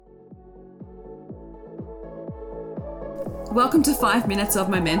Welcome to 5 Minutes of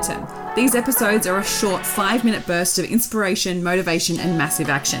Momentum. These episodes are a short 5-minute burst of inspiration, motivation, and massive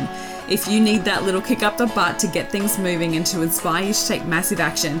action. If you need that little kick up the butt to get things moving and to inspire you to take massive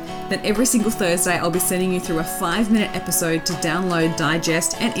action, then every single Thursday I'll be sending you through a 5-minute episode to download,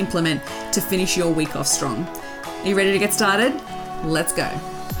 digest, and implement to finish your week off strong. Are you ready to get started? Let's go.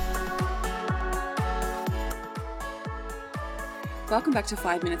 Welcome back to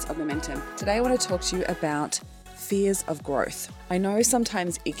 5 Minutes of Momentum. Today I want to talk to you about fears of growth. I know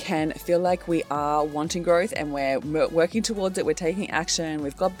sometimes it can feel like we are wanting growth and we're working towards it, we're taking action,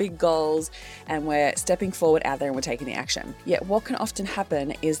 we've got big goals and we're stepping forward out there and we're taking the action. Yet what can often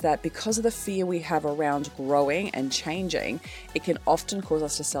happen is that because of the fear we have around growing and changing, it can often cause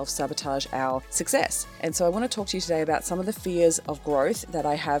us to self-sabotage our success. And so I want to talk to you today about some of the fears of growth that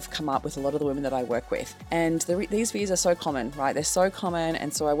I have come up with a lot of the women that I work with. And these fears are so common, right? They're so common.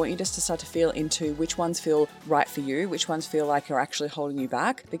 And so I want you just to start to feel into which ones feel right for you, which ones feel like are actually holding you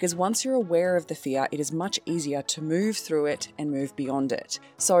back. Because once you're aware of the fear, it is much easier to move through it and move beyond it.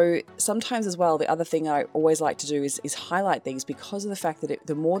 So sometimes as well, the other thing I always like to do is highlight these because of the fact that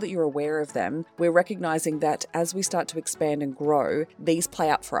the more that you're aware of them, we're recognizing that as we start to expand and grow, these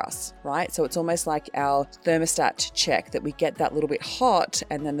play out for us, right? So it's almost like our thermostat check that we get that little bit hot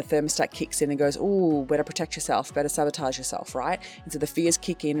and then the thermostat kicks in and goes, ooh, better protect yourself, better sabotage yourself, right? And so the fears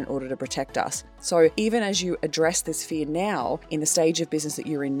kick in order to protect us. So even as you address this fear now, in the stage of business that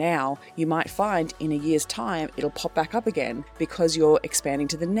you're in now, you might find in a year's time, it'll pop back up again because you're expanding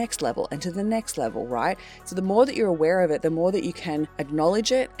to the next level and to the next level, right? So the more that you're aware of it, the more that you can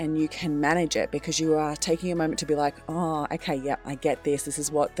acknowledge it and you can manage it because you are taking a moment to be like, oh, okay, yeah, I get this. This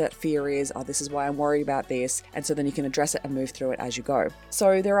is what that fear is. Oh, this is why I'm worried about this. And so then you can address it and move through it as you go.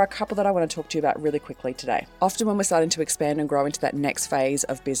 So there are a couple that I want to talk to you about really quickly today. Often when we're starting to expand and grow into that next phase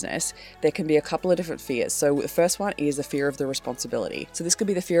of business, there can be a couple of different fears. So the first one is the fear of the responsibility. So this could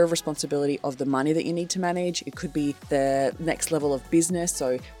be the fear of responsibility of the money that you need to manage. It could be the next level of business.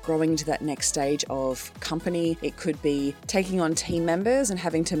 So growing into that next stage of company. It could be taking on team members and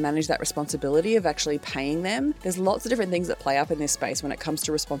having to manage that responsibility of actually paying them. There's lots of different things that play up in this space when it comes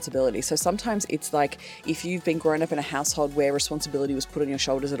to responsibility. So sometimes it's like if you've been grown up in a household where responsibility was put on your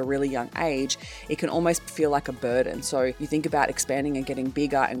shoulders at a really young age, it can almost feel like a burden. So you think about expanding and getting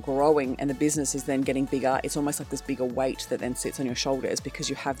bigger and growing and the business is then getting bigger. It's almost like this bigger weight that then sits on your shoulders because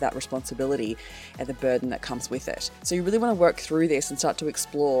you have that responsibility and the burden that comes with it. So you really want to work through this and start to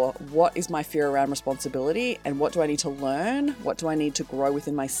explore what is my fear around responsibility and what do I need to learn? What do I need to grow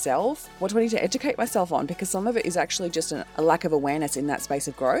within myself? What do I need to educate myself on? Because some of it is actually just a lack of awareness in that space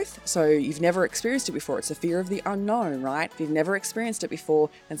of growth. So you've never experienced it before. It's a fear of the unknown, right? If you've never experienced it before,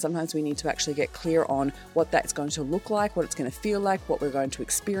 then sometimes we need to actually get clear on what that's going to look like, what it's going to feel like, what we're going to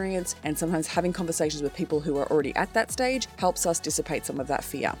experience. And sometimes having conversations with people who are already at that stage helps us dissipate some of that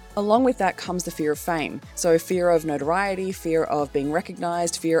fear. Along with that comes the fear of fame. So fear of notoriety, fear of being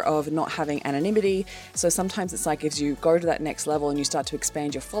recognized, fear of not having anonymity. So sometimes it's like as you go to that next level and you start to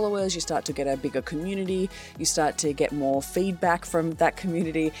expand your followers, you start to get a bigger community, you start to get more feedback from that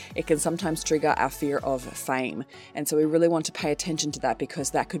community, it can sometimes trigger our fear of fame. And so we really want to pay attention to that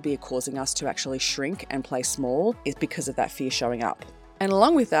because that could be causing us to actually shrink and play small is because of that fear showing up. And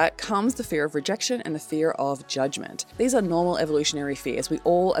along with that comes the fear of rejection and the fear of judgment. These are normal evolutionary fears. We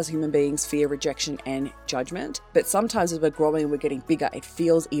all, as human beings, fear rejection and judgment. But sometimes as we're growing and we're getting bigger, it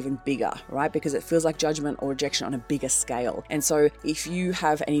feels even bigger, right? Because it feels like judgment or rejection on a bigger scale. And so if you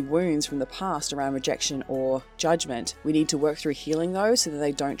have any wounds from the past around rejection or judgment, we need to work through healing those so that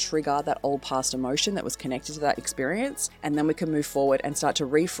they don't trigger that old past emotion that was connected to that experience. And then we can move forward and start to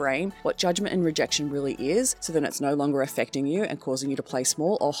reframe what judgment and rejection really is so that it's no longer affecting you and causing you to play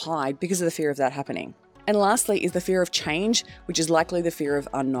small or hide because of the fear of that happening. And lastly is the fear of change, which is likely the fear of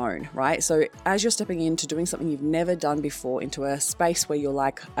unknown, right? So as you're stepping into doing something you've never done before, into a space where you're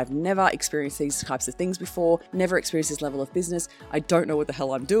like, I've never experienced these types of things before, never experienced this level of business, I don't know what the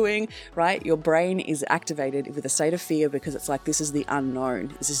hell I'm doing, right? Your brain is activated with a state of fear because it's like, this is the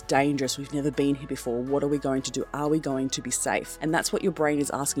unknown. This is dangerous. We've never been here before. What are we going to do? Are we going to be safe? And that's what your brain is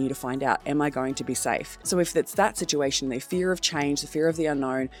asking you to find out. Am I going to be safe? So if it's that situation, the fear of change, the fear of the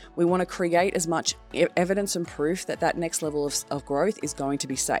unknown, we want to create as much evidence and proof that that next level of growth is going to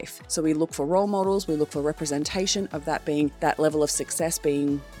be safe. So we look for role models, we look for representation of that being that level of success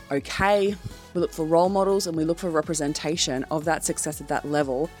being okay, We look for role models and we look for representation of that success at that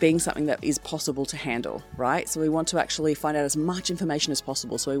level being something that is possible to handle, right? So we want to actually find out as much information as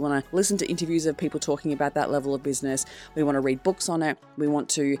possible. So we want to listen to interviews of people talking about that level of business. We want to read books on it. We want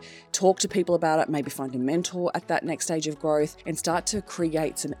to talk to people about it, maybe find a mentor at that next stage of growth and start to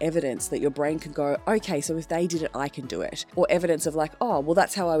create some evidence that your brain can go, okay, so if they did it, I can do it. Or evidence of like, oh, well,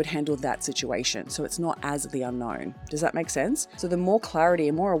 that's how I would handle that situation. So it's not as the unknown. Does that make sense? So the more clarity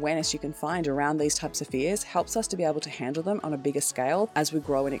and more awareness you can find around these types of fears helps us to be able to handle them on a bigger scale as we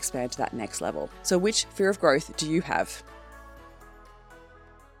grow and expand to that next level. So which fear of growth do you have?